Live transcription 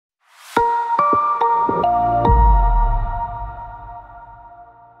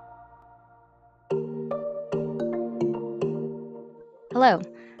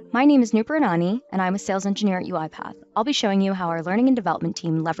My name is Nupa Ranani, and I'm a sales engineer at UiPath. I'll be showing you how our learning and development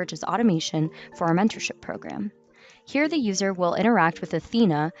team leverages automation for our mentorship program. Here, the user will interact with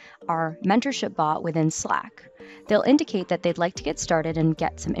Athena, our mentorship bot within Slack. They'll indicate that they'd like to get started and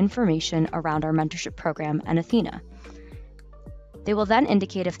get some information around our mentorship program and Athena. They will then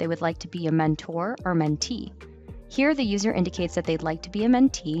indicate if they would like to be a mentor or mentee. Here, the user indicates that they'd like to be a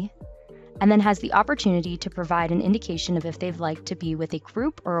mentee, and then has the opportunity to provide an indication of if they'd like to be with a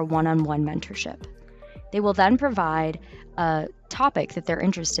group or a one-on-one mentorship. They will then provide a topic that they're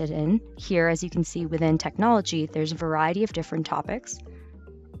interested in. Here, as you can see within technology, there's a variety of different topics.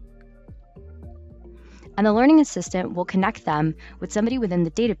 And the learning assistant will connect them with somebody within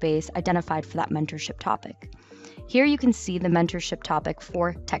the database identified for that mentorship topic. Here you can see the mentorship topic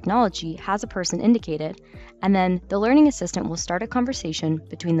for technology has a person indicated, and then the learning assistant will start a conversation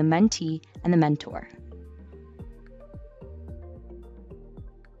between the mentee and the mentor.